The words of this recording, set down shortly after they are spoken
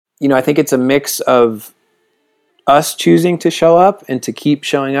I think it's a mix of us choosing to show up and to keep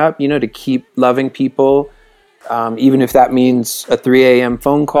showing up, to keep loving people, even if that means a 3 a.m.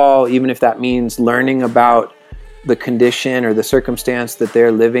 phone call, even if that means learning about the condition or the circumstance that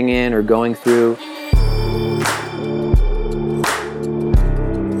they're living in or going through.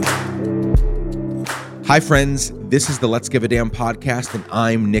 Hi, friends. This is the Let's Give a Damn podcast, and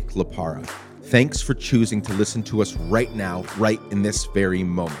I'm Nick Lapara. Thanks for choosing to listen to us right now, right in this very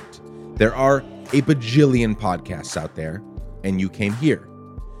moment. There are a bajillion podcasts out there, and you came here.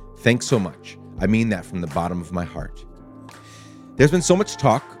 Thanks so much. I mean that from the bottom of my heart. There's been so much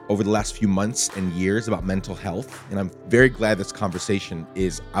talk over the last few months and years about mental health, and I'm very glad this conversation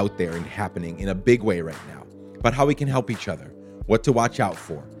is out there and happening in a big way right now about how we can help each other, what to watch out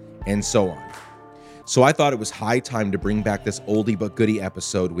for, and so on. So I thought it was high time to bring back this oldie but goodie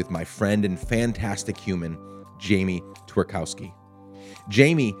episode with my friend and fantastic human, Jamie Twerkowski.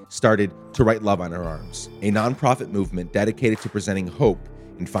 Jamie started To Write Love on Her Arms, a nonprofit movement dedicated to presenting hope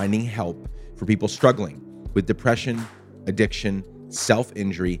and finding help for people struggling with depression, addiction,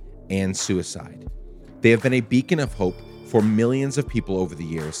 self-injury, and suicide. They have been a beacon of hope for millions of people over the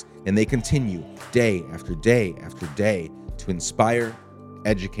years, and they continue day after day after day to inspire,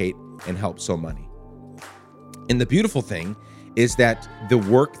 educate, and help so many. And the beautiful thing is that the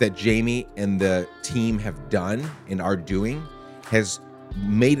work that Jamie and the team have done and are doing has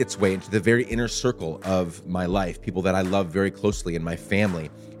made its way into the very inner circle of my life, people that I love very closely in my family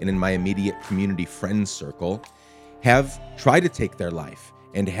and in my immediate community friends circle have tried to take their life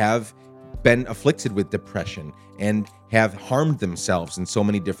and have been afflicted with depression and have harmed themselves in so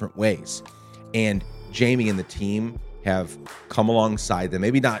many different ways. And Jamie and the team have come alongside them,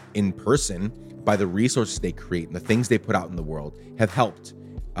 maybe not in person, by the resources they create and the things they put out in the world, have helped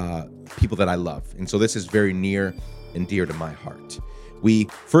people that I love. And so this is very near and dear to my heart. We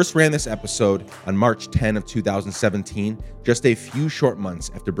first ran this episode on March 10 of 2017, just a few short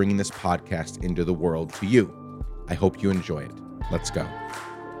months after bringing this podcast into the world to you. I hope you enjoy it. Let's go.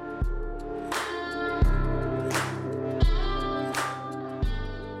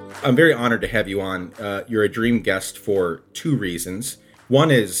 I'm very honored to have you on. You're a dream guest for two reasons. One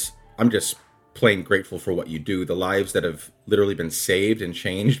is I'm just plain grateful for what you do, the lives that have literally been saved and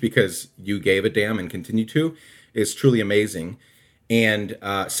changed because you gave a damn and continue to, is truly amazing. And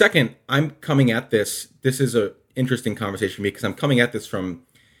second, I'm coming at this is an interesting conversation because I'm coming at this from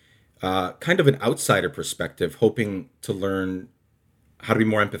kind of an outsider perspective, hoping to learn how to be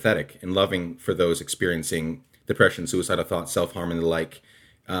more empathetic and loving for those experiencing depression, suicidal thoughts, self-harm, and the like.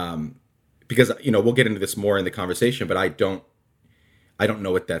 Because, we'll get into this more in the conversation, but I don't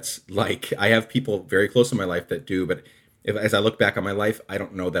know what that's like. I have people very close in my life that do, but as I look back on my life, I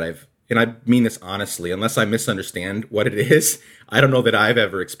don't know that and I mean this honestly, unless I misunderstand what it is, I don't know that I've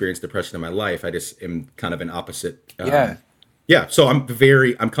ever experienced depression in my life. I just am kind of an opposite. Yeah. So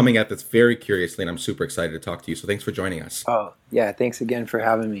I'm coming at this very curiously, and I'm super excited to talk to you. So thanks for joining us. Oh, yeah. Thanks again for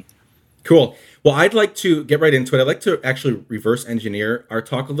having me. Cool. Well, I'd like to get right into it. I'd like to actually reverse engineer our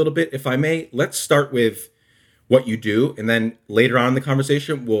talk a little bit, if I may. Let's start with what you do, and then later on in the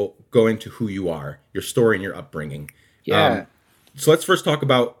conversation, we'll go into who you are, your story, and your upbringing. Yeah. So let's first talk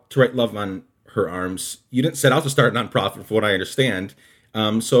about To Write Love on Her Arms. You didn't set out to start a nonprofit, from what I understand.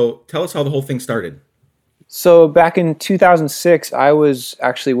 So tell us how the whole thing started. So back in 2006, I was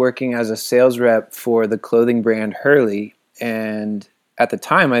actually working as a sales rep for the clothing brand Hurley. And at the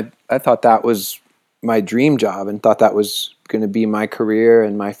time, I thought that was my dream job and thought that was going to be my career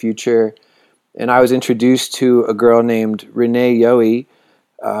and my future. And I was introduced to a girl named Renee Yohe,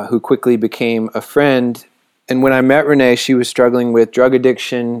 who quickly became a friend. And when I met Renee, she was struggling with drug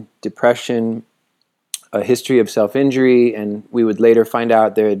addiction, depression, a history of self-injury, and we would later find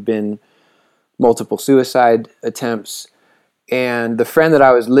out there had been multiple suicide attempts. And the friend that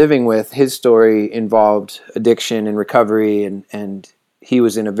I was living with, his story involved addiction and recovery, and he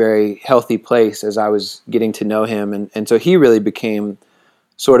was in a very healthy place as I was getting to know him. And so he really became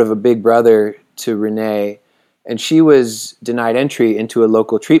sort of a big brother to Renee. And she was denied entry into a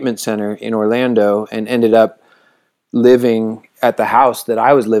local treatment center in Orlando and ended up living at the house that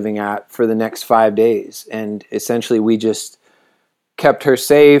I was living at for the next 5 days. And essentially we just kept her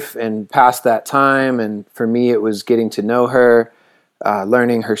safe and past that time. And for me, it was getting to know her,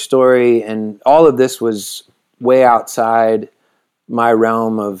 learning her story. And all of this was way outside my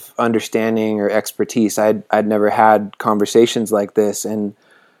realm of understanding or expertise. I'd never had conversations like this. And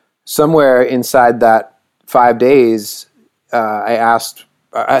somewhere inside that 5 days,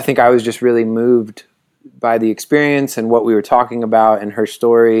 I think I was just really moved by the experience and what we were talking about and her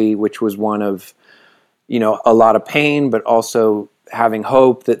story, which was one of, a lot of pain, but also having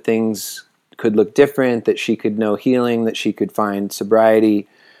hope that things could look different, that she could know healing, that she could find sobriety.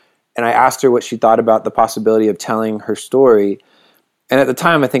 And I asked her what she thought about the possibility of telling her story. And at the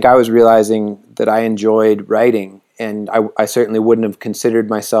time, I think I was realizing that I enjoyed writing. And I certainly wouldn't have considered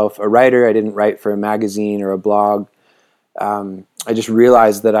myself a writer. I didn't write for a magazine or a blog. I just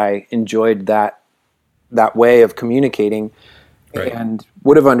realized that I enjoyed that way of communicating, right, and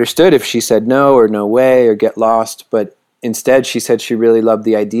would have understood if she said no or no way or get lost. But instead, she said she really loved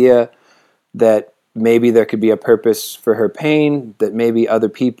the idea that maybe there could be a purpose for her pain, that maybe other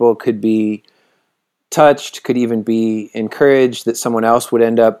people could be touched, could even be encouraged, that someone else would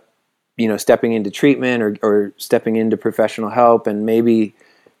end up, stepping into treatment or stepping into professional help, and maybe,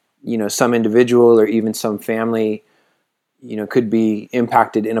 some individual or even some family, could be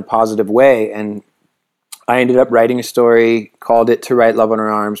impacted in a positive way. And I ended up writing a story, called it To Write Love on Her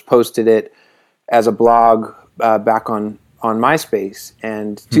Arms, posted it as a blog back on MySpace.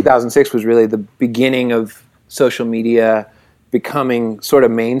 And 2006 was really the beginning of social media becoming sort of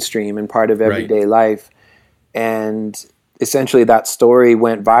mainstream and part of everyday life. And essentially that story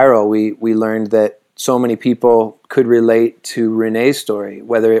went viral. We learned that so many people could relate to Renee's story,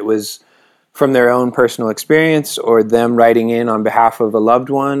 whether it was from their own personal experience or them writing in on behalf of a loved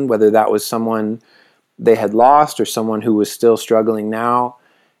one, whether that was someone they had lost or someone who was still struggling now,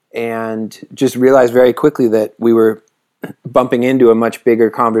 and just realized very quickly that we were bumping into a much bigger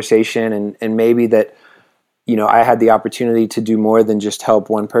conversation, and maybe that, I had the opportunity to do more than just help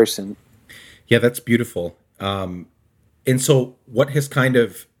one person. Yeah, that's beautiful. And so what has kind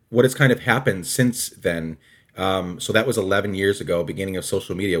of happened since then? So that was 11 years ago, beginning of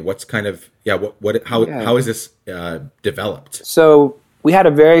social media. What's kind of, how has this developed? So we had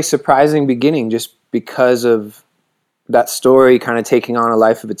a very surprising beginning just because of that story kind of taking on a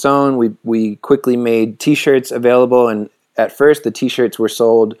life of its own. We quickly made T-shirts available, and at first the T-shirts were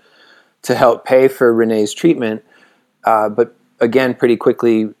sold to help pay for Renee's treatment, but again, pretty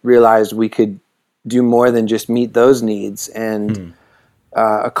quickly realized we could do more than just meet those needs. And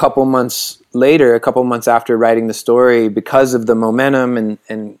a couple months after writing the story, because of the momentum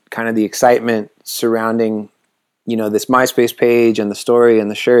and kind of the excitement surrounding, this MySpace page and the story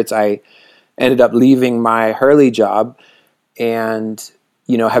and the shirts, I ended up leaving my Hurley job and,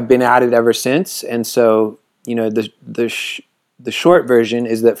 have been at it ever since. And so, the short version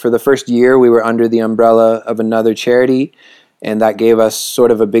is that for the first year we were under the umbrella of another charity, and that gave us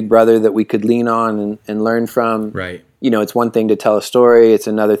sort of a big brother that we could lean on and learn from. Right. It's one thing to tell a story. It's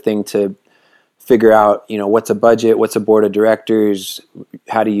another thing to figure out, what's a budget, what's a board of directors,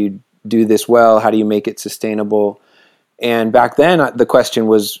 how do you do this well, how do you make it sustainable? And back then, the question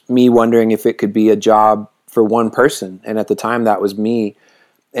was me wondering if it could be a job for one person. And at the time, that was me.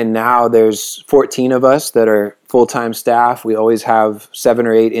 And now there's 14 of us that are full-time staff. We always have 7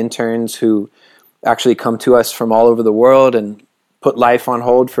 or 8 interns who actually come to us from all over the world and put life on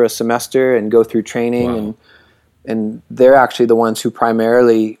hold for a semester and go through training. Wow. And they're actually the ones who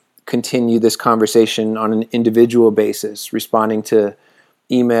primarily continue this conversation on an individual basis, responding to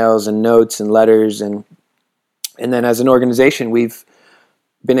emails and notes and letters. And then as an organization, we've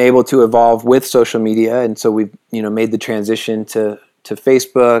been able to evolve with social media. And so we've, made the transition to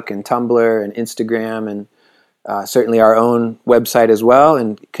Facebook and Tumblr and Instagram, and certainly our own website as well,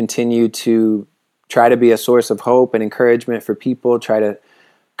 and continue to try to be a source of hope and encouragement for people, try to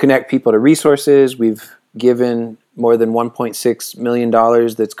connect people to resources. We've given more than $1.6 million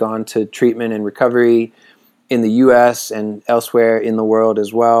that's gone to treatment and recovery in the U.S. and elsewhere in the world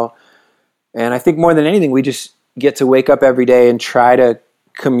as well. And I think more than anything, we just get to wake up every day and try to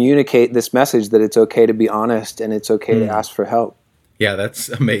communicate this message that it's okay to be honest and it's okay to ask for help. Yeah, that's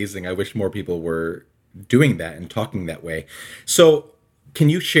amazing. I wish more people were doing that and talking that way. So can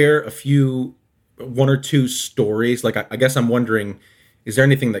you share one or two stories? Like, I guess I'm wondering, is there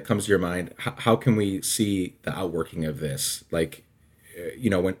anything that comes to your mind? How can we see the outworking of this? Like,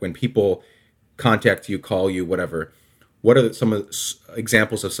 when people contact you, call you, whatever, what are some of the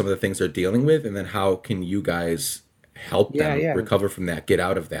examples of some of the things they're dealing with? And then how can you guys help them recover from that, get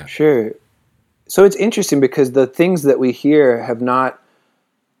out of that? Sure. So it's interesting because the things that we hear have not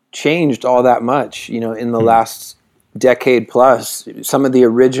changed all that much, in the last decade plus. Some of the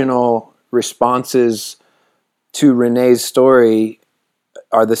original responses to Renee's story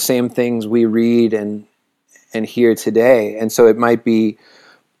are the same things we read and hear today. And so it might be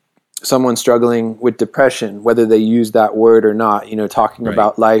someone struggling with depression, whether they use that word or not, talking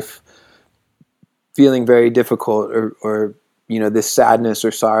about life feeling very difficult or this sadness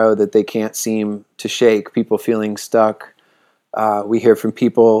or sorrow that they can't seem to shake, people feeling stuck. We hear from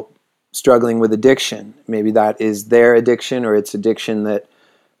people struggling with addiction. Maybe that is their addiction, or it's addiction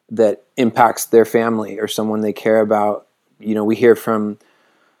that impacts their family or someone they care about. We hear from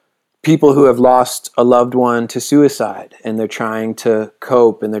people who have lost a loved one to suicide, and they're trying to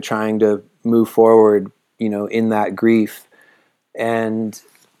cope and they're trying to move forward, in that grief. And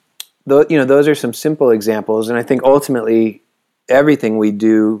those are some simple examples. And I think ultimately everything we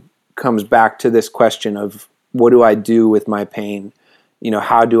do comes back to this question of, what do I do with my pain?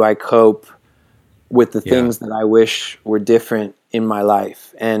 How do I cope with the things that I wish were different in my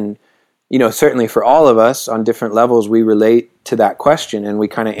life? And, certainly for all of us on different levels, we relate to that question and we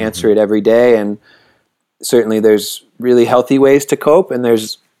kind of answer it every day. And certainly there's really healthy ways to cope and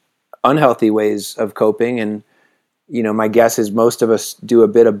there's unhealthy ways of coping. And, my guess is most of us do a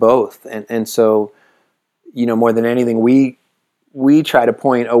bit of both. And so, more than anything, we try to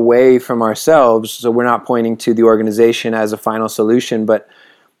point away from ourselves. So we're not pointing to the organization as a final solution, but,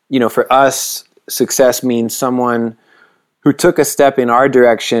 for us, success means someone who took a step in our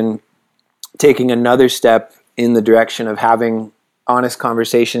direction, taking another step in the direction of having honest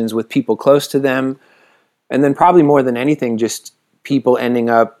conversations with people close to them. And then probably more than anything, just people ending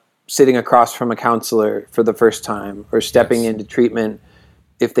up sitting across from a counselor for the first time or stepping into treatment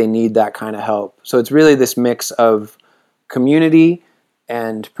if they need that kind of help. So it's really this mix of community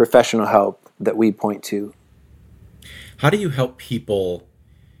and professional help that we point to. How do you help people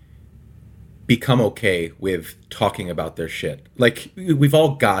become okay with talking about their shit? Like, we've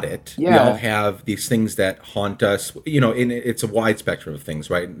all got it. Yeah. We all have these things that haunt us, and it's a wide spectrum of things,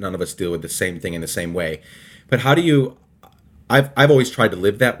 right? None of us deal with the same thing in the same way. But how do you, I've always tried to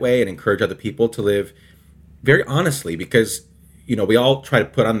live that way and encourage other people to live very honestly, because, we all try to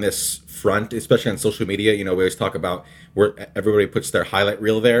put on this front, especially on social media. We always talk about where everybody puts their highlight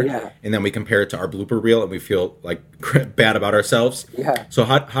reel there, and then we compare it to our blooper reel and we feel like bad about ourselves. Yeah. So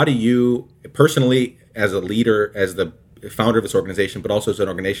how do you personally, as a leader, as the founder of this organization, but also as an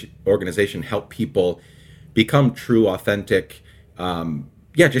organization, help people become true, authentic,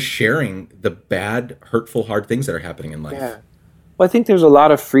 just sharing the bad, hurtful, hard things that are happening in life? Yeah. Well, I think there's a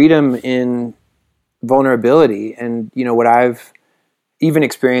lot of freedom in vulnerability. And, what I've even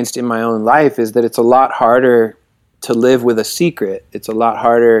experienced in my own life is that it's a lot harder to live with a secret. It's a lot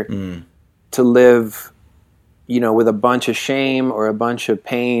harder to live, with a bunch of shame or a bunch of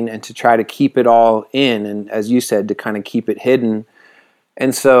pain and to try to keep it all in. And as you said, to kind of keep it hidden.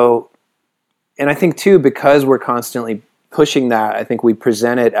 And so, and I think too, because we're constantly pushing that, I think we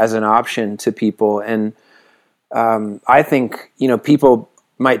present it as an option to people. And I think, people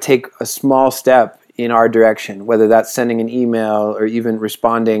might take a small step in our direction, whether that's sending an email or even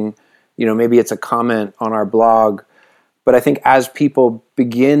responding, maybe it's a comment on our blog. But I think as people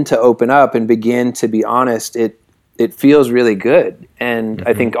begin to open up and begin to be honest, it feels really good. And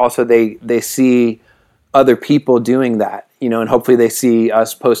I think also they see other people doing that, and hopefully they see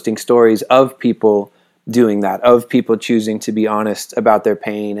us posting stories of people doing that, of people choosing to be honest about their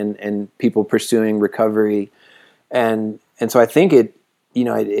pain and people pursuing recovery. And so I think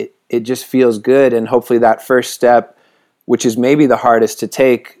it just feels good. And hopefully that first step, which is maybe the hardest to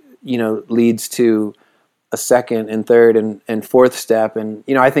take, leads to a second and third and fourth step. And,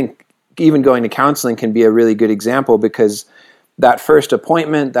 I think even going to counseling can be a really good example, because that first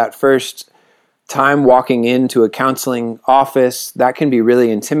appointment, that first time walking into a counseling office, that can be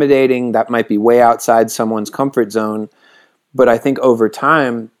really intimidating. That might be way outside someone's comfort zone. But I think over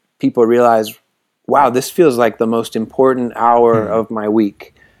time, people realize, wow, this feels like the most important hour of my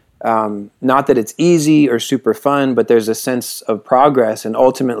week. Not that it's easy or super fun, but there's a sense of progress and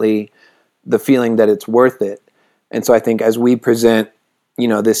ultimately the feeling that it's worth it. And so I think as we present,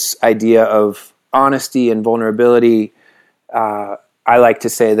 this idea of honesty and vulnerability, I like to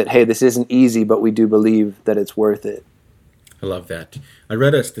say that, hey, this isn't easy, but we do believe that it's worth it. I love that. I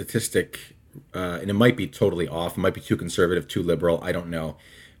read a statistic, and it might be totally off. It might be too conservative, too liberal. I don't know.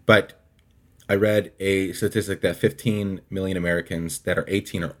 But I read a statistic that 15 million Americans that are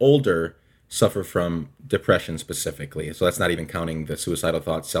 18 or older suffer from depression specifically. So that's not even counting the suicidal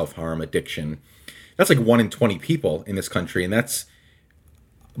thoughts, self-harm, addiction. That's like 1 in 20 people in this country. And that's,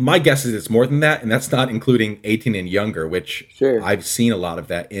 my guess is it's more than that. And that's not including 18 and younger, which I've seen a lot of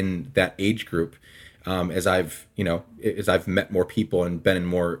that in that age group. As I've met more people and been in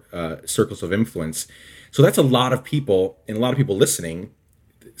more circles of influence. So that's a lot of people, and a lot of people listening.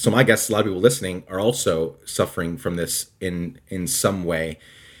 So my guess, a lot of people listening are also suffering from this in some way.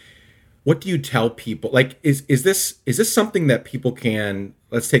 What do you tell people? Like, is this something that people can?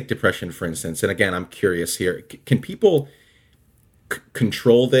 Let's take depression for instance. And again, I'm curious here. Can people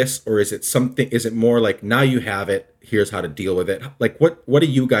control this, or is it something? Is it more like now you have it? Here's how to deal with it. Like what do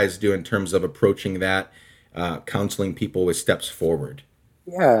you guys do in terms of approaching that, counseling people with steps forward?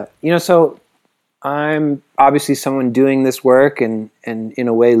 Yeah, so I'm obviously someone doing this work and in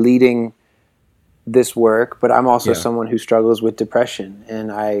a way leading this work, but I'm also Yeah. someone who struggles with depression,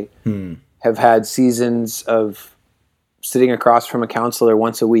 and I have had seasons of sitting across from a counselor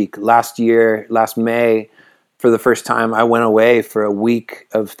once a week. Last May, for the first time, I went away for a week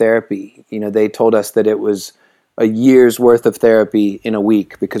of therapy. They told us that it was a year's worth of therapy in a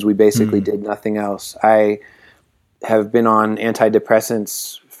week because we basically did nothing else. I have been on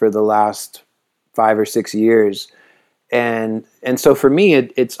antidepressants for the last 5 or 6 years. And so for me,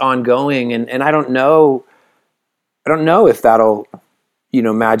 it's ongoing, and I don't know if that'll,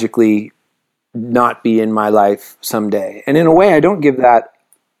 magically not be in my life someday. And in a way, I don't give that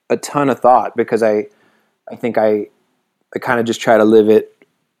a ton of thought because I think I kind of just try to live it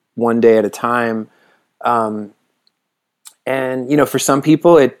one day at a time. And for some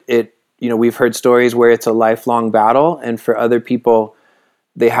people, it we've heard stories where it's a lifelong battle, and for other people,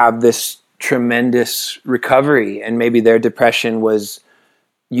 they have this tremendous recovery, and maybe their depression was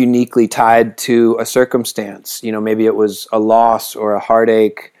uniquely tied to a circumstance. Maybe it was a loss or a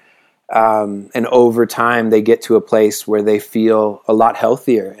heartache, and over time they get to a place where they feel a lot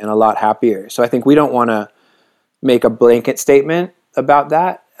healthier and a lot happier. So I think we don't want to make a blanket statement about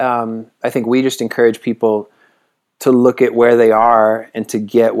that. I think we just encourage people to look at where they are and to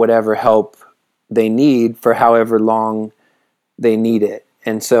get whatever help they need for however long they need it.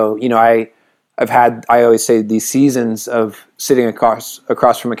 And so, I always say these seasons of sitting across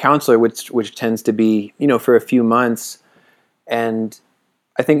from a counselor, which tends to be, for a few months. And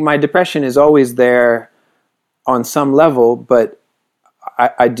I think my depression is always there on some level, but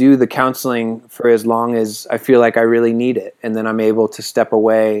I do the counseling for as long as I feel like I really need it. And then I'm able to step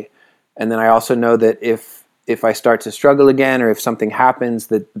away. And then I also know that if I start to struggle again, or if something happens,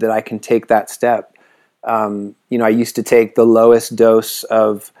 that I can take that step. I used to take the lowest dose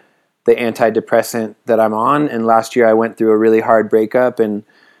of the antidepressant that I'm on. And last year I went through a really hard breakup and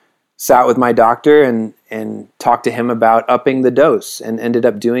sat with my doctor and talked to him about upping the dose, and ended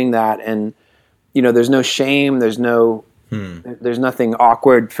up doing that. And, there's no shame. There's nothing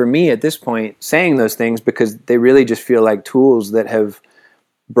awkward for me at this point saying those things, because they really just feel like tools that have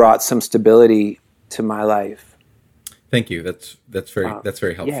brought some stability to my life. Thank you. That's very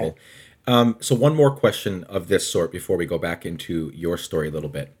helpful. Yeah. So one more question of this sort before we go back into your story a little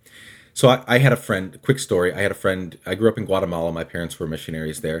bit. So I had a friend, quick story. I grew up in Guatemala. My parents were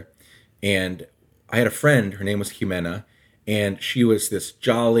missionaries there. And I had a friend, her name was Jimena, and she was this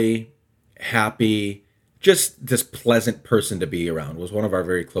jolly, happy, just this pleasant person to be around, was one of our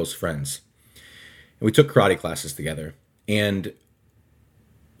very close friends. And we took karate classes together. And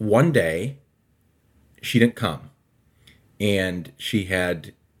one day, she didn't come. And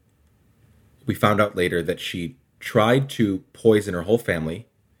we found out later that she tried to poison her whole family.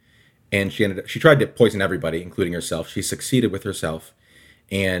 And she tried to poison everybody, including herself. She succeeded with herself.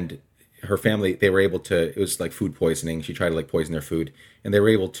 And her family, they were able to, it was like food poisoning. She tried to poison their food, and they were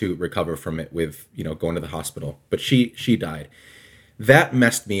able to recover from it with, going to the hospital. But she died. That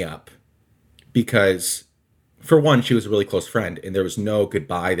messed me up because, for one, she was a really close friend, and there was no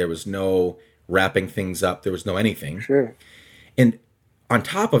goodbye. There was no wrapping things up. There was no anything. Sure. And on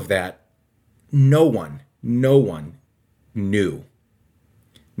top of that, no one knew.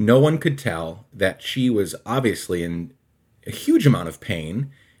 No one could tell that she was obviously in a huge amount of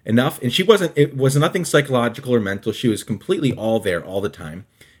pain. Enough, and it was nothing psychological or mental. She was completely all there all the time.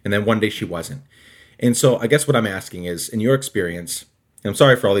 And then one day she wasn't. And so I guess what I'm asking is, in your experience, and I'm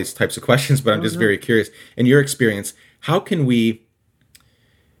sorry for all these types of questions, but I'm just very curious. In your experience, how can we,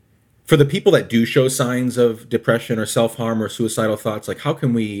 for the people that do show signs of depression or self-harm or suicidal thoughts, how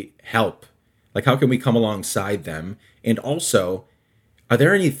can we help? How can we come alongside them? And also, are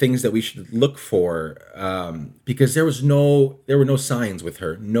there any things that we should look for? Because there were no signs with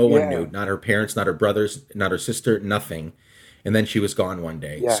her. No one knew. Not her parents, not her brothers, not her sister, nothing. And then she was gone one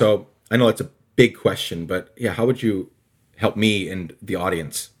day. Yeah. So I know it's a big question, but yeah, how would you help me and the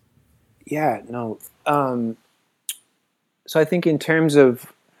audience? Yeah, no. So I think in terms of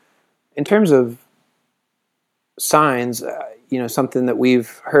signs, something that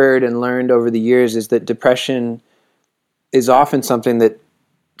we've heard and learned over the years is that depression is often something that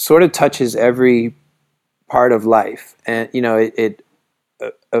sort of touches every part of life. And, it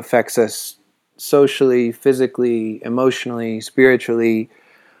affects us socially, physically, emotionally, spiritually.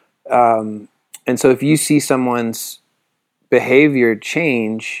 And so if you see someone's behavior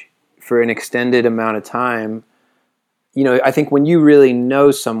change for an extended amount of time, I think when you really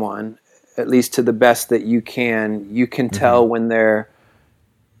know someone, at least to the best that you can tell when they're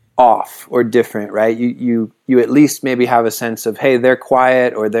off or different, right? You at least maybe have a sense of, hey, they're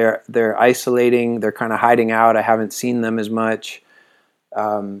quiet, or they're isolating, they're kind of hiding out. I haven't seen them as much.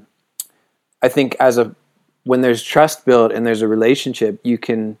 I think when there's trust built and there's a relationship, you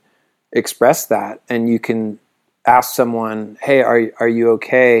can express that, and you can ask someone, hey, are you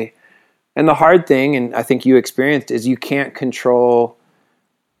okay? And the hard thing, and I think you experienced, is you can't control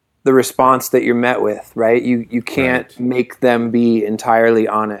the response that you're met with, right? You can't make them be entirely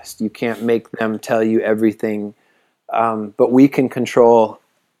honest. You can't make them tell you everything. But we can control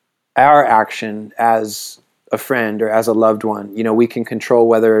our action as a friend or as a loved one. We can control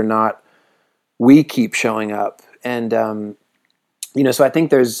whether or not we keep showing up. And, so I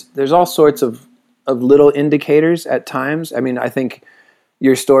think there's all sorts of little indicators at times. I mean, I think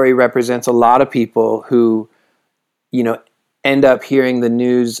your story represents a lot of people who, end up hearing the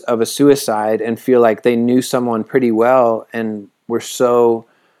news of a suicide and feel like they knew someone pretty well and were so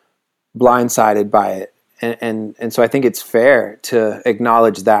blindsided by it. And so I think it's fair to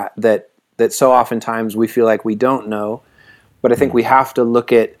acknowledge that so oftentimes we feel like we don't know, but I think we have to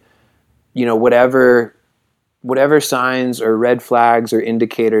look at, whatever signs or red flags or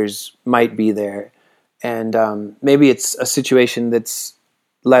indicators might be there. And maybe it's a situation that's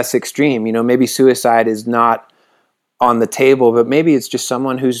less extreme. Maybe suicide is not on the table, but maybe it's just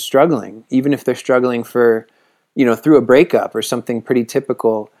someone who's struggling, even if they're struggling for, through a breakup or something pretty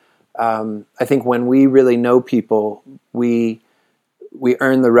typical. I think when we really know people, we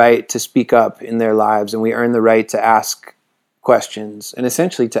earn the right to speak up in their lives, and we earn the right to ask questions and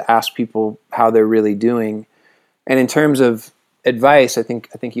essentially to ask people how they're really doing. And in terms of advice, I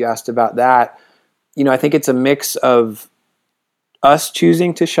think you asked about that. I think it's a mix of us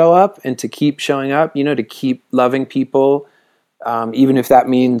choosing to show up and to keep showing up, to keep loving people, even if that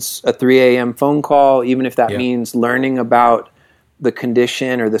means a 3 a.m. phone call, even if that means learning about the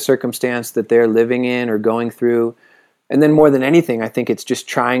condition or the circumstance that they're living in or going through. And then more than anything, I think it's just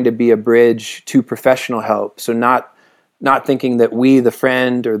trying to be a bridge to professional help. So not thinking that we, the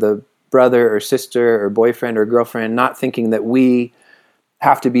friend or the brother or sister or boyfriend or girlfriend, not thinking that we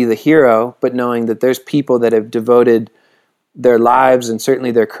have to be the hero, but knowing that there's people that have devoted their lives and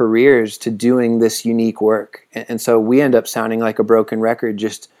certainly their careers to doing this unique work. And so we end up sounding like a broken record,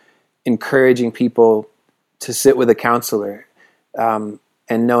 just encouraging people to sit with a counselor, and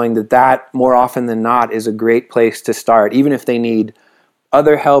knowing that more often than not is a great place to start, even if they need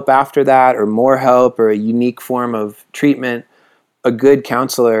other help after that or more help or a unique form of treatment. A good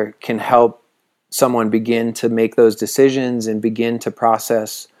counselor can help someone begin to make those decisions and begin to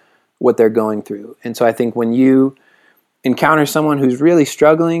process what they're going through. And so I think when you encounter someone who's really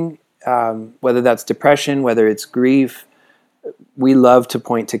struggling, whether that's depression, whether it's grief, we love to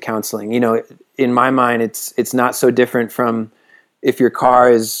point to counseling. In my mind, it's not so different from if your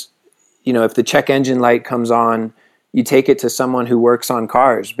car is, if the check engine light comes on, you take it to someone who works on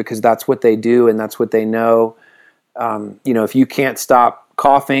cars because that's what they do and that's what they know. If you can't stop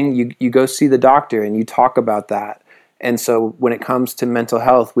coughing, you go see the doctor and you talk about that. And so when it comes to mental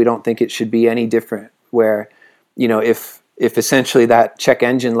health, we don't think it should be any different, where if essentially that check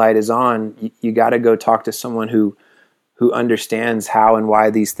engine light is on, you got to go talk to someone who understands how and why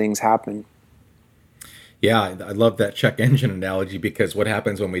these things happen. Yeah, I love that check engine analogy, because what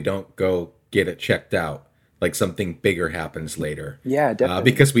happens when we don't go get it checked out? Like something bigger happens later. Yeah,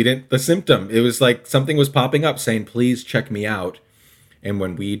 definitely. Because the symptom, it was like something was popping up saying, please check me out. And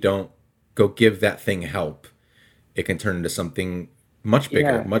when we don't go give that thing help, it can turn into something much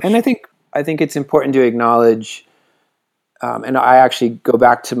bigger. Yeah. And I think it's important to acknowledge, and I actually go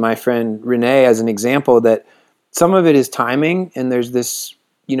back to my friend Renee as an example, that some of it is timing, and there's this,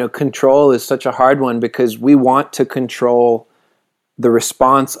 control is such a hard one because we want to control the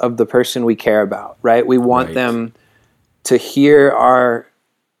response of the person we care about, right? We want them to hear our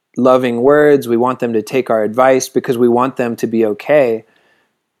loving words. We want them to take our advice because we want them to be okay.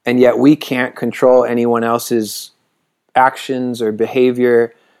 And yet we can't control anyone else's actions or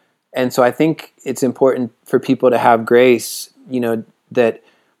behavior. And so I think it's important for people to have grace, that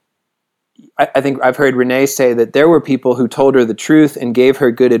I think I've heard Renee say that there were people who told her the truth and gave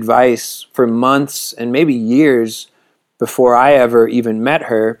her good advice for months and maybe years before I ever even met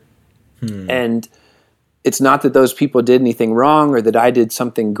her. And it's not that those people did anything wrong or that I did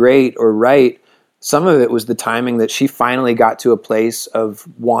something great or right. Some of it was the timing that she finally got to a place of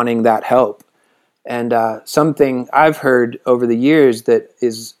wanting that help. And something I've heard over the years that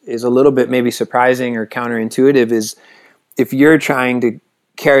is a little bit maybe surprising or counterintuitive is if you're trying to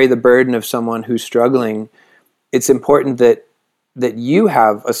carry the burden of someone who's struggling, it's important that you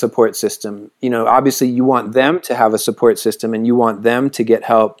have a support system. Obviously you want them to have a support system and you want them to get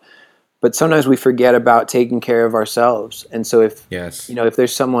help, but sometimes we forget about taking care of ourselves. And so if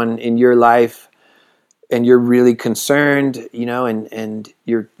there's someone in your life and you're really concerned, and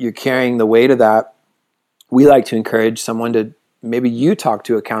you're carrying the weight of that, we like to encourage someone to maybe you talk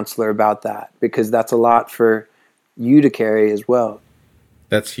to a counselor about that, because that's a lot for you to carry as well.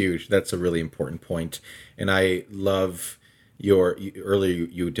 That's huge. That's a really important point. And I love earlier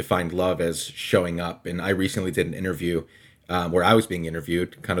you defined love as showing up. And I recently did an interview where I was being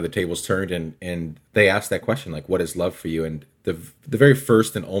interviewed, kind of the tables turned, and they asked that question, like, what is love for you? And the very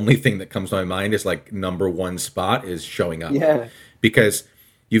first and only thing that comes to my mind is like number one spot is showing up. Yeah. Because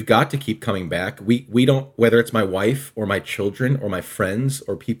you've got to keep coming back. We don't, whether it's my wife or my children or my friends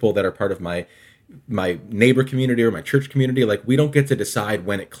or people that are part of my neighbor community or my church community, like, we don't get to decide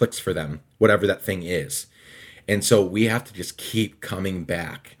when it clicks for them, whatever that thing is. And so we have to just keep coming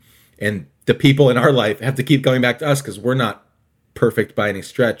back. And the people in our life have to keep coming back to us, because we're not perfect by any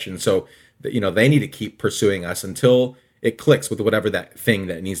stretch. And so, they need to keep pursuing us until it clicks with whatever that thing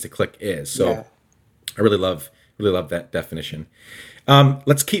that needs to click is. So yeah. I really love that definition.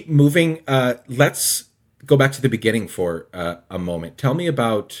 Let's keep moving. Let's go back to the beginning for a moment. Tell me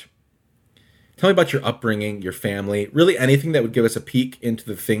about your upbringing, your family, really anything that would give us a peek into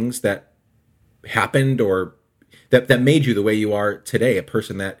the things that happened or that made you the way you are today, a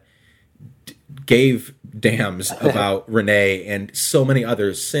person that gave damns about Renee and so many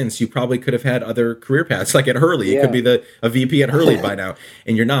others since. You probably could have had other career paths, like at Hurley. You could be a VP at Hurley by now,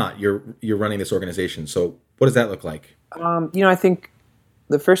 and you're not. You're running this organization. So what does that look like? I think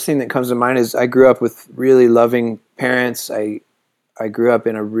the first thing that comes to mind is I grew up with really loving parents. I grew up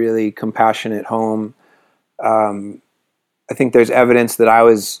in a really compassionate home. I think there's evidence that I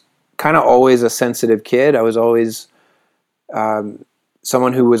was kind of always a sensitive kid. I was always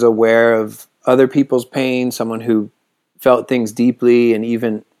someone who was aware of other people's pain, someone who felt things deeply and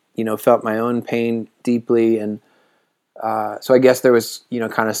even, felt my own pain deeply. And so I guess there was,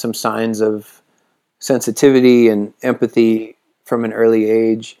 kind of some signs of sensitivity and empathy from an early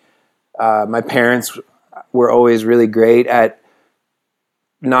age. My parents were always really great at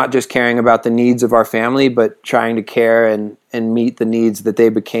not just caring about the needs of our family, but trying to care and meet the needs that they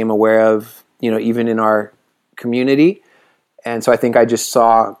became aware of, even in our community. And so I think I just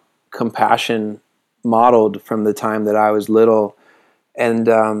saw compassion modeled from the time that I was little. And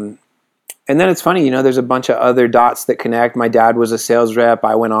then it's funny, there's a bunch of other dots that connect. My dad was a sales rep.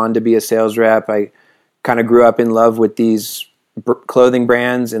 I went on to be a sales rep. I kind of grew up in love with these clothing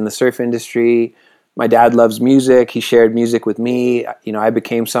brands in the surf industry. My dad loves music. He shared music with me. I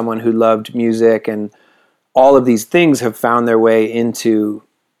became someone who loved music, and all of these things have found their way into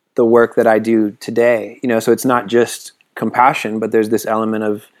the work that I do today. So it's not just compassion, but there's this element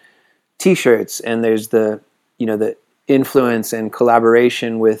of t-shirts, and there's the influence and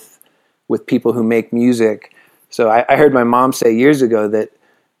collaboration with people who make music. So I heard my mom say years ago that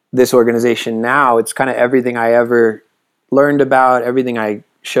this organization now, it's kind of everything I ever learned about, everything I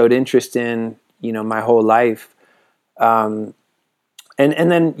showed interest in, my whole life. And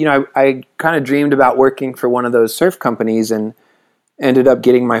then, I kind of dreamed about working for one of those surf companies and ended up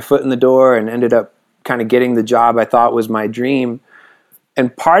getting my foot in the door and ended up kind of getting the job I thought was my dream.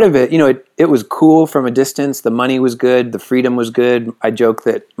 And part of it, it was cool from a distance. The money was good. The freedom was good. I joke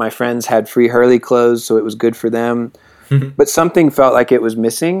that my friends had free Hurley clothes, so it was good for them. But something felt like it was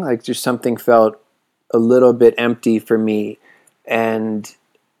missing. Like just something felt a little bit empty for me. And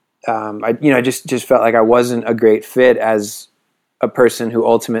I just felt like I wasn't a great fit as a person who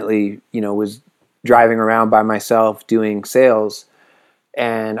ultimately, was driving around by myself doing sales.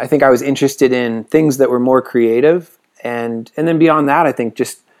 And I think I was interested in things that were more creative. And then beyond that, I think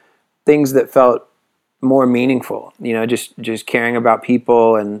just things that felt more meaningful, just caring about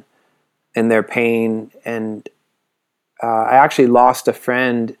people and their pain. And I actually lost a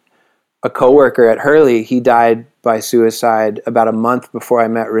friend, a coworker at Hurley. He died by suicide about a month before I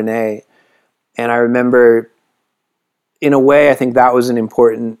met Renee. And I remember, in a way, I think that was an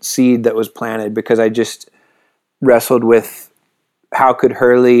important seed that was planted, because I just wrestled with how could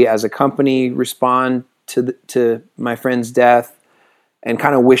Hurley as a company respond to my friend's death, and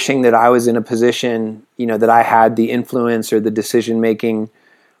kind of wishing that I was in a position, that I had the influence or the decision making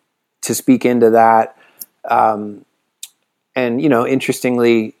to speak into that. And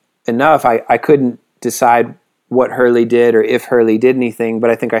interestingly enough, I couldn't decide what Hurley did or if Hurley did anything, but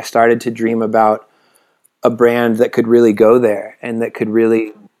I think I started to dream about a brand that could really go there and that could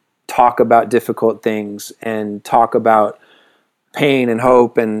really talk about difficult things and talk about pain and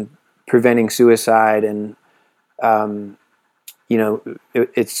hope and preventing suicide. And you know,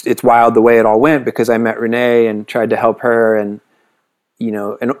 it's wild the way it all went because I met Renee and tried to help her, and you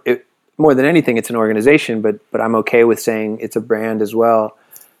know, and more than anything, it's an organization, but I'm okay with saying it's a brand as well.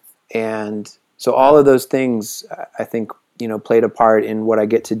 And so all of those things, I think, you know, played a part in what I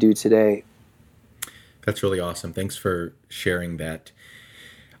get to do today. That's really awesome. Thanks for sharing that.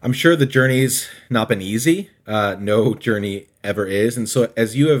 I'm sure the journey's not been easy. No journey ever is. And so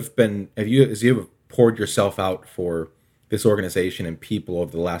as you have poured yourself out for this organization and people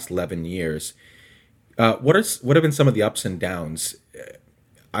over the last 11 years, what have been some of the ups and downs?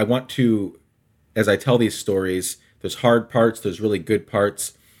 I want to, as I tell these stories, there's hard parts, there's really good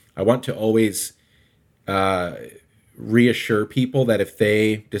parts. I want to always reassure people that if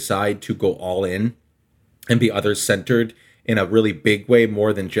they decide to go all in and be others-centered in a really big way,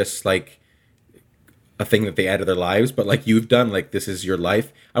 more than just like a thing that they add to their lives, but like you've done, like this is your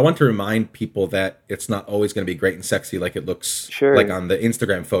life. I want to remind people that it's not always going to be great and sexy like it looks like on the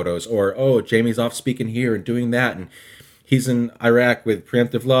Instagram photos, or, oh, Jamie's off speaking here and doing that, and he's in Iraq with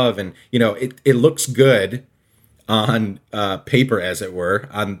Preemptive Love, and you know, it looks good on paper, as it were,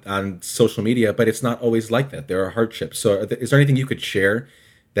 on social media, but it's not always like that. There are hardships. So is there anything you could share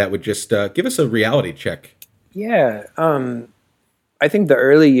that would just give us a reality check? Yeah. I think the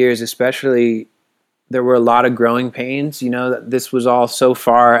early years, especially, there were a lot of growing pains. You know, this was all so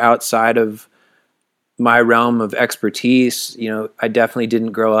far outside of my realm of expertise. You know, I definitely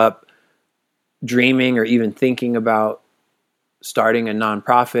didn't grow up dreaming or even thinking about starting a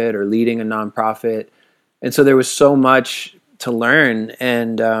nonprofit or leading a nonprofit. And so there was so much to learn,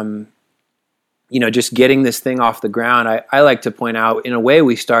 and, you know, just getting this thing off the ground. I like to point out, in a way,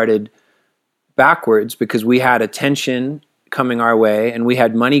 we started backwards because we had attention coming our way and we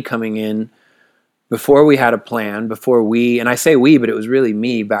had money coming in before we had a plan, and I say we, but it was really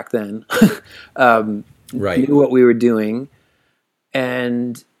me back then, right, knew what we were doing.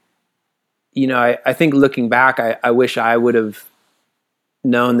 And, you know, I think looking back, I wish I would have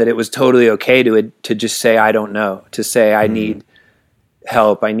known that it was totally okay to just say, I don't know, to say, I need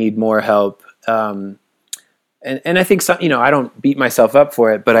help. I need more help. And I think you know, I don't beat myself up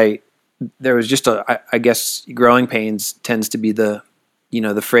for it, but there was just I guess growing pains tends to be the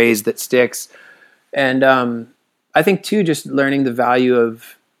phrase that sticks. And, I think too, just learning the value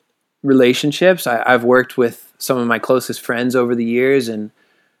of relationships. I've worked with some of my closest friends over the years, and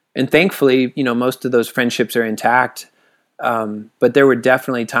thankfully, you know, most of those friendships are intact. But there were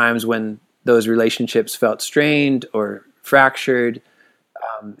definitely times when those relationships felt strained or fractured.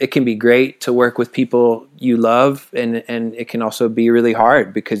 It can be great to work with people you love, and it can also be really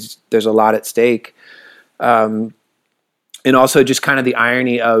hard because there's a lot at stake. And also just kind of the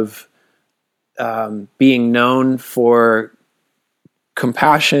irony of being known for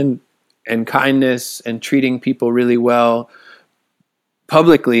compassion and kindness and treating people really well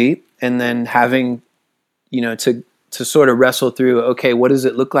publicly, and then having, you know, to sort of wrestle through, okay, what does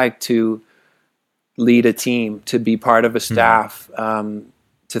it look like to lead a team, to be part of a staff,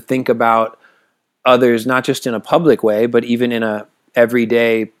 to think about others, not just in a public way, but even in a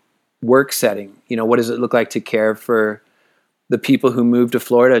everyday work setting. You know, what does it look like to care for the people who moved to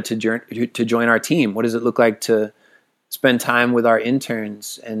Florida to join our team? What does it look like to spend time with our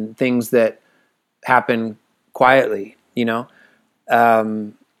interns, and things that happen quietly, you know?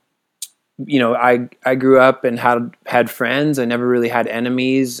 You know, I grew up and had friends. I never really had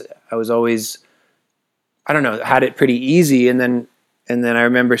enemies. I was always, I don't know, had it pretty easy. And then I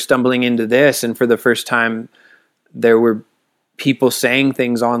remember stumbling into this, and for the first time, there were people saying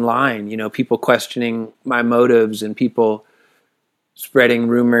things online, you know, people questioning my motives and people spreading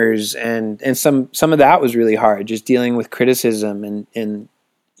rumors, and some of that was really hard, just dealing with criticism and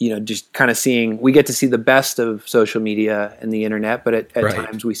you know, just kind of we get to see the best of social media and the internet, but at right.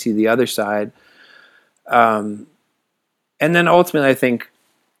 times we see the other side. And then ultimately, I think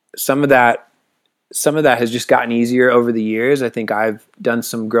some of that has just gotten easier over the years. I think I've done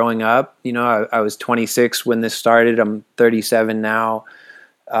some growing up. You know, I was 26 when this started. I'm 37 now.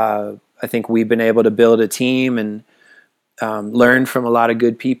 I think we've been able to build a team and learn from a lot of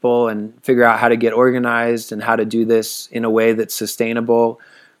good people and figure out how to get organized and how to do this in a way that's sustainable.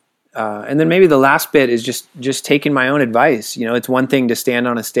 And then maybe the last bit is just taking my own advice. You know, it's one thing to stand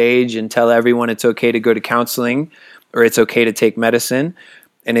on a stage and tell everyone it's okay to go to counseling or it's okay to take medicine.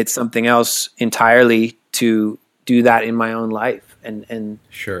 And it's something else entirely to do that in my own life. And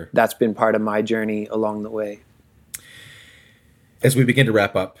sure, that's been part of my journey along the way. As we begin to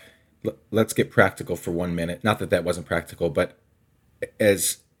wrap up, let's get practical for 1 minute. Not that wasn't practical, but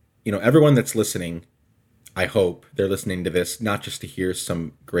as you know, everyone that's listening, I hope they're listening to this not just to hear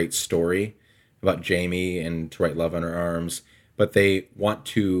some great story, about Jamie and to write Love on Her Arms, but they want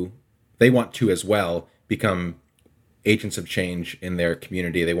to as well become agents of change in their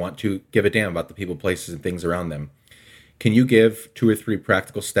community. They want to give a damn about the people, places, and things around them. Can you give 2 or 3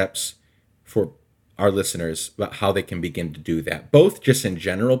 practical steps for our listeners about how they can begin to do that, both just in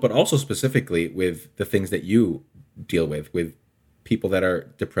general, but also specifically with the things that you deal with people that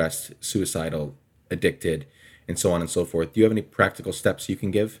are depressed, suicidal, addicted, and so on and so forth? Do you have any practical steps you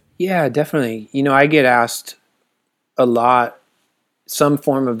can give? Yeah, definitely. I get asked a lot some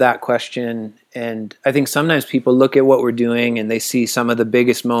form of that question. And I think sometimes people look at what we're doing and they see some of the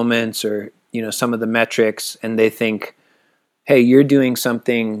biggest moments or, some of the metrics, and they think, hey, you're doing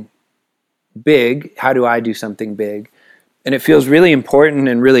something big. How do I do something big? And it feels really important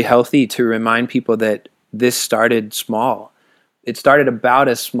and really healthy to remind people that this started small. It started about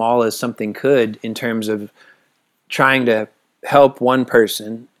as small as something could in terms of trying to help one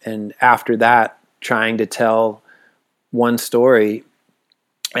person, and after that, trying to tell one story.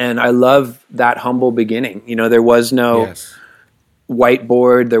 And I love that humble beginning. There was no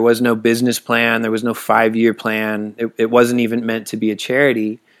whiteboard, there was no business plan, there was no 5-year plan. It wasn't even meant to be a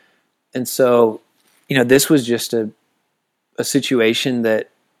charity. And so, this was just a situation that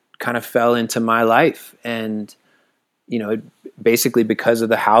kind of fell into my life. And, basically because of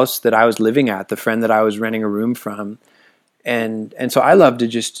the house that I was living at, the friend that I was renting a room from. And so I love to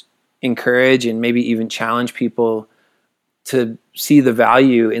just encourage and maybe even challenge people to see the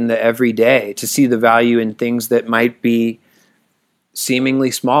value in the everyday, to see the value in things that might be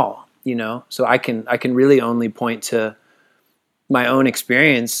seemingly small, So I can really only point to my own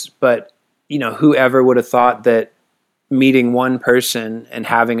experience, but whoever would have thought that meeting one person and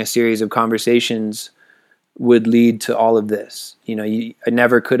having a series of conversations would lead to all of this. I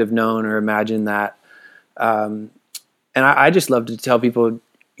never could have known or imagined that. And I just love to tell people,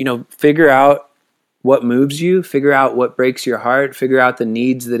 figure out what moves you, figure out what breaks your heart, figure out the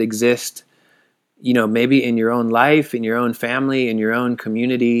needs that exist, maybe in your own life, in your own family, in your own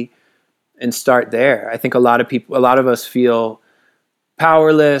community, and start there. I think a lot of us feel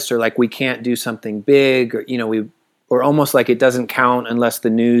powerless, or like we can't do something big, or almost like it doesn't count unless the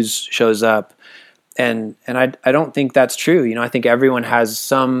news shows up. And I don't think that's true. I think everyone has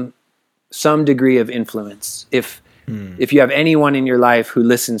some degree of influence. If you have anyone in your life who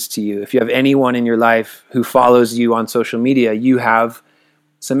listens to you, if you have anyone in your life who follows you on social media, you have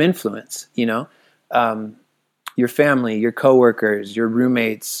some influence, your family, your coworkers, your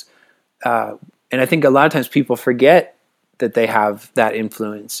roommates. And I think a lot of times people forget that they have that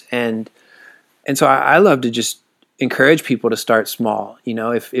influence. And so I love to just encourage people to start small.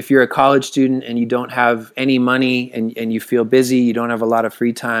 If you're a college student and you don't have any money and you feel busy, you don't have a lot of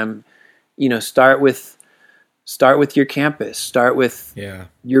free time, start with your campus, start with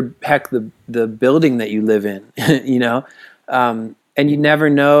the building that you live in, and you never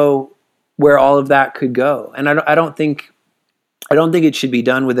know where all of that could go. And I don't think it should be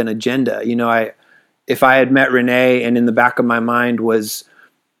done with an agenda. If I had met Renee and in the back of my mind was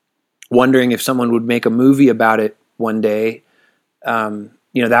wondering if someone would make a movie about it one day,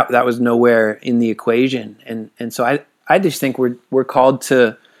 that was nowhere in the equation. And so I just think we're called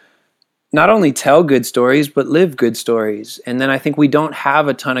to not only tell good stories, but live good stories. And then I think we don't have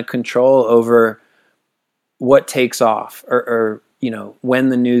a ton of control over what takes off or when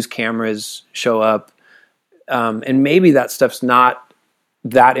the news cameras show up. And maybe that stuff's not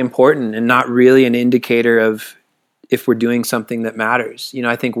that important and not really an indicator of if we're doing something that matters.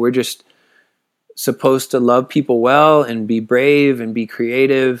 I think we're just supposed to love people well and be brave and be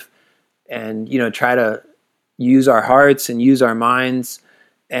creative and, try to use our hearts and use our minds.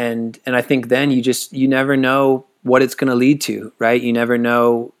 And I think then you never know what it's going to lead to, right? You never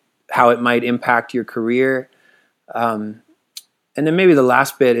know how it might impact your career. And then maybe the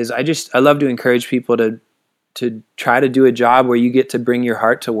last bit is I love to encourage people to try to do a job where you get to bring your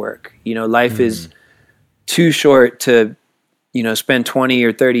heart to work. Life is too short to, spend 20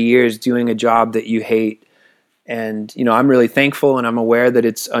 or 30 years doing a job that you hate. And, I'm really thankful and I'm aware that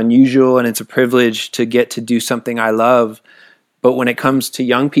it's unusual and it's a privilege to get to do something I love. But when it comes to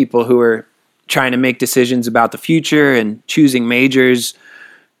young people who are trying to make decisions about the future and choosing majors,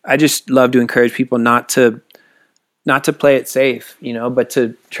 I just love to encourage people not to play it safe, but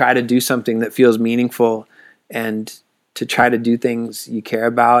to try to do something that feels meaningful and to try to do things you care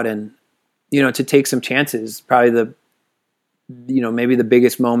about and, to take some chances. Probably maybe the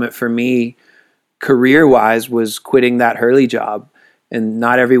biggest moment for me career-wise was quitting that Hurley job. And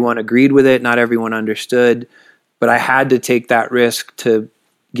not everyone agreed with it. Not everyone understood. But I had to take that risk to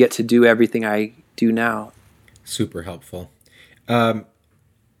get to do everything I do now. Super helpful.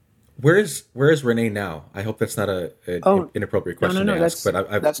 where is Renee now? I hope that's not an Oh, inappropriate no, question to no, ask, but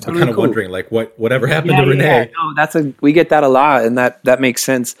I've that's been totally kind of cool. wondering, like, whatever happened Yeah, to yeah, yeah. Renee? No, we get that a lot, and that makes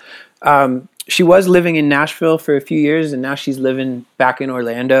sense. She was living in Nashville for a few years, and now she's living back in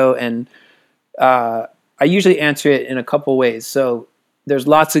Orlando. And I usually answer it in a couple ways. So there's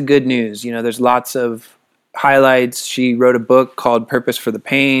lots of good news. There's lots of highlights. She wrote a book called Purpose for the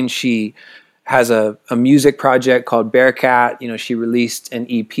Pain. She has a music project called Bearcat. She released an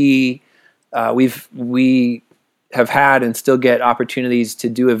EP. We have had and still get opportunities to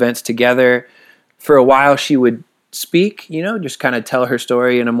do events together. For a while, she would speak, just kind of tell her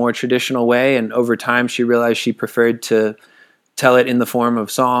story in a more traditional way. And over time, she realized she preferred to tell it in the form of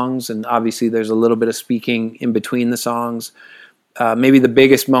songs. And obviously, there's a little bit of speaking in between the songs. Maybe the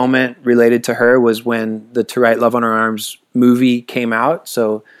biggest moment related to her was when the To Write Love on Her Arms movie came out.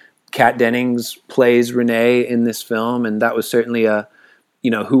 So Kat Dennings plays Renee in this film, and that was certainly a,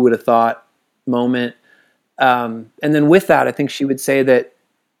 who would have thought moment. And then with that, I think she would say that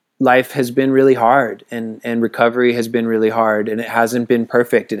life has been really hard, and recovery has been really hard, and it hasn't been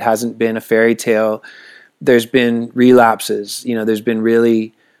perfect. It hasn't been a fairy tale. There's been relapses. There's been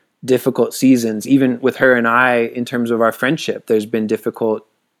really difficult seasons. Even with her and I, in terms of our friendship, there's been difficult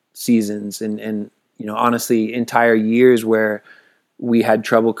seasons, and honestly, entire years where we had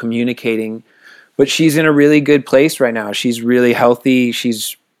trouble communicating. But she's in a really good place right now. She's really healthy.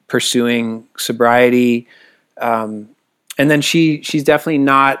 She's pursuing sobriety, and then she's definitely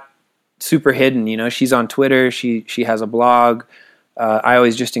not super hidden. She's on Twitter. She has a blog. I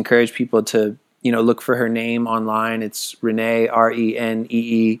always just encourage people to look for her name online. It's Renee,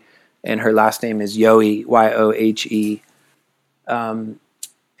 Renee, and her last name is Yohe, Yohe.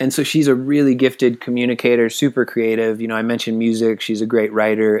 And so she's a really gifted communicator, super creative. I mentioned music. She's a great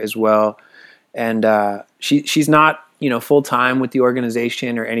writer as well. And she's not, full time with the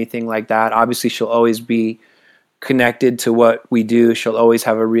organization or anything like that. Obviously, she'll always be connected to what we do. She'll always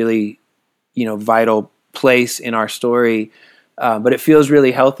have a really, vital place in our story. But it feels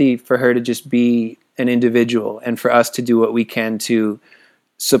really healthy for her to just be an individual, and for us to do what we can to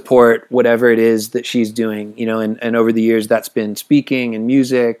support whatever it is that she's doing. And over the years, that's been speaking and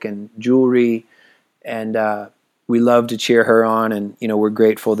music and jewelry. And we love to cheer her on, and we're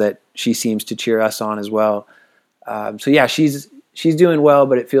grateful that she seems to cheer us on as well. So yeah, she's doing well,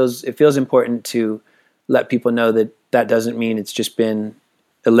 but it feels important to let people know that that doesn't mean it's just been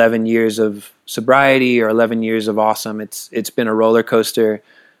 11 years of sobriety or 11 years of awesome. It's been a roller coaster,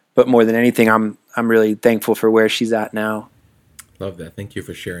 but more than anything, I'm really thankful for where she's at now. Love that. Thank you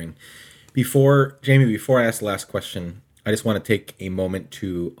for sharing. Before I ask the last question, I just want to take a moment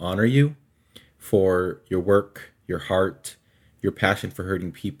to honor you for your work, your heart, your passion for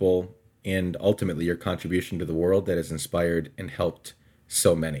hurting people, and ultimately your contribution to the world that has inspired and helped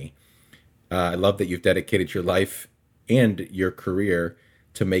so many. I love that you've dedicated your life and your career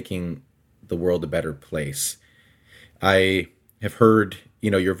to making the world a better place. I have heard,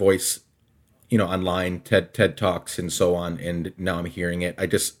 your voice, online, TED Talks and so on, and now I'm hearing it.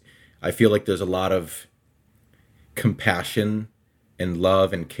 I feel like there's a lot of compassion and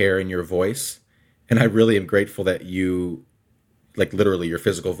love and care in your voice. And I really am grateful that you, like literally your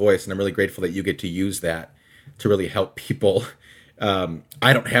physical voice, and I'm really grateful that you get to use that to really help people.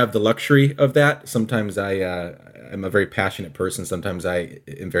 I don't have the luxury of that. Sometimes I'm a very passionate person. Sometimes I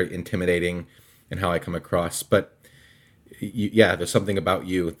am very intimidating in how I come across. But there's something about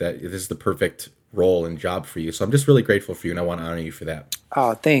you that this is the perfect role and job for you. So I'm just really grateful for you, and I want to honor you for that.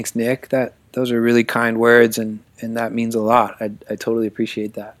 Oh, thanks, Nick. Those are really kind words, and that means a lot. I totally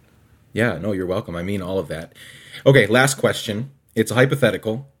appreciate that. Yeah, no, you're welcome. I mean all of that. Okay, last question. It's a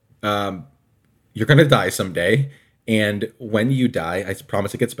hypothetical. You're going to die someday. And when you die, I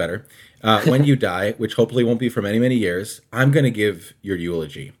promise it gets better. When you die, which hopefully won't be for many, many years, I'm going to give your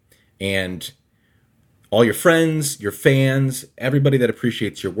eulogy. And all your friends, your fans, everybody that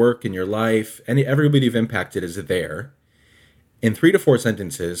appreciates your work and your life, and everybody you've impacted is there. In 3 to 4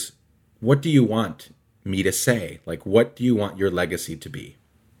 sentences, what do you want me to say? Like, what do you want your legacy to be?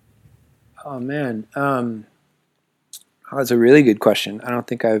 Oh, man. That's a really good question. I don't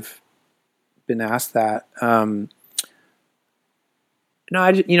think I've been asked that. No,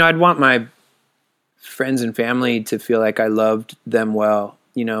 I'd want my friends and family to feel like I loved them well.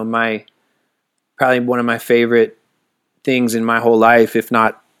 Probably one of my favorite things in my whole life, if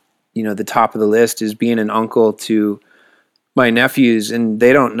not, the top of the list, is being an uncle to my nephews. And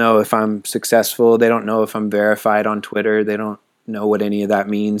they don't know if I'm successful. They don't know if I'm verified on Twitter. They don't know what any of that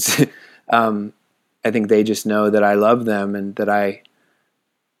means. I think they just know that I love them and that I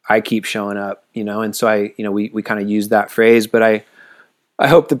keep showing up, and so we kind of use that phrase, but I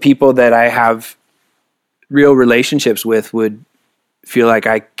hope the people that I have real relationships with would feel like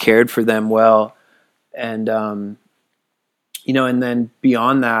I cared for them well. And, you know, and then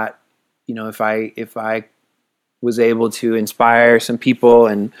beyond that, you know, if I was able to inspire some people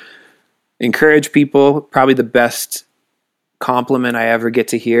and encourage people, probably the best compliment I ever get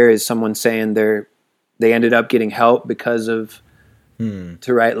to hear is someone saying they ended up getting help because of To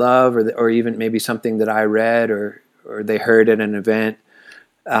Write Love, or even maybe something that I read or they heard at an event.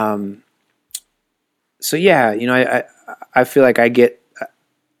 So yeah, you know, I feel like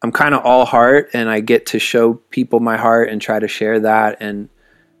I'm kind of all heart, and I get to show people my heart and try to share that. And,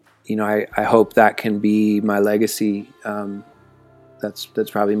 you know, I hope that can be my legacy. That's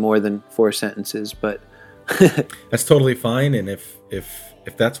probably more than 4 sentences, but that's totally fine. And if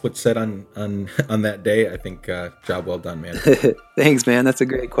that's what's said on that day, I think job well done, man. Thanks, man. That's a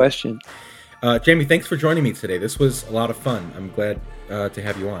great question. Jamie, thanks for joining me today. This was a lot of fun. I'm glad to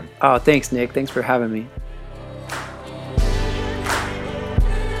have you on. Oh, thanks, Nick. Thanks for having me.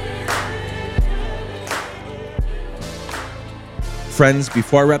 Friends,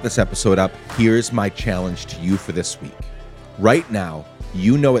 before I wrap this episode up, here's my challenge to you for this week. Right now,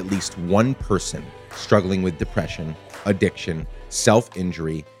 you know at least one person struggling with depression, addiction,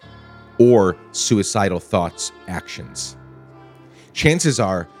 self-injury, or suicidal thoughts, actions. Chances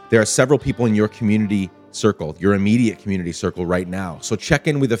are there are several people in your community circle, your immediate community circle right now. So check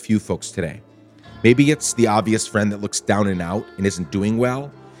in with a few folks today. Maybe it's the obvious friend that looks down and out and isn't doing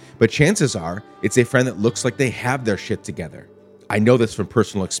well, but chances are it's a friend that looks like they have their shit together. I know this from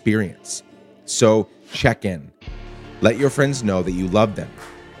personal experience. So check in. Let your friends know that you love them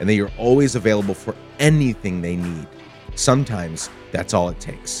and that you're always available for anything they need. Sometimes that's all it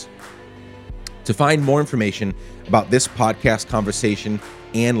takes. To find more information about this podcast conversation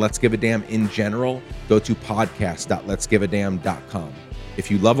and Let's Give a Damn in general, go to podcast.letsgiveadamn.com.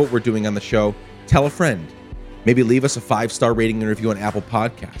 If you love what we're doing on the show, tell a friend. Maybe leave us a 5-star rating and review on Apple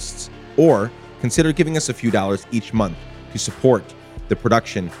Podcasts. Or consider giving us a few dollars each month to support the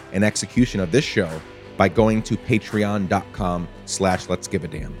production and execution of this show by going to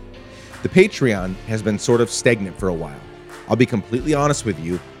patreon.com/letsgiveadamn. The Patreon has been sort of stagnant for a while. I'll be completely honest with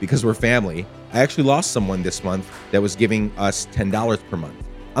you, because we're family. I actually lost someone this month that was giving us $10 per month.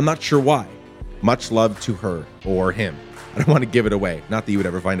 I'm not sure why. Much love to her or him. I don't want to give it away. Not that you would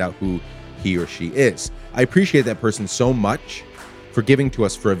ever find out who he or she is. I appreciate that person so much for giving to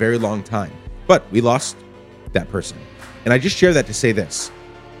us for a very long time. But we lost that person. And I just share that to say this.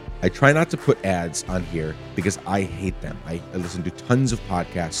 I try not to put ads on here because I hate them. I listen to tons of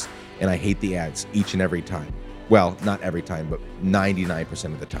podcasts and I hate the ads each and every time. Well, not every time, but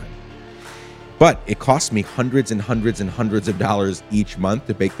 99% of the time. But it costs me hundreds and hundreds and hundreds of dollars each month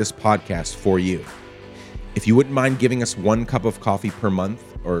to make this podcast for you. If you wouldn't mind giving us 1 cup of coffee per month,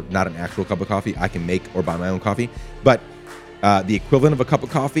 or not an actual cup of coffee, I can make or buy my own coffee, but the equivalent of a cup of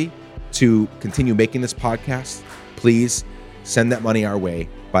coffee to continue making this podcast, please send that money our way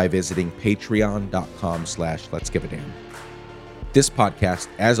by visiting patreon.com/letsgiveadamn. This podcast,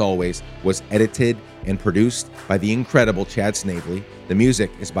 as always, was edited and produced by the incredible Chad Snavely. The music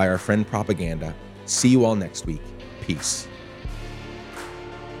is by our friend Propaganda. See you all next week. Peace.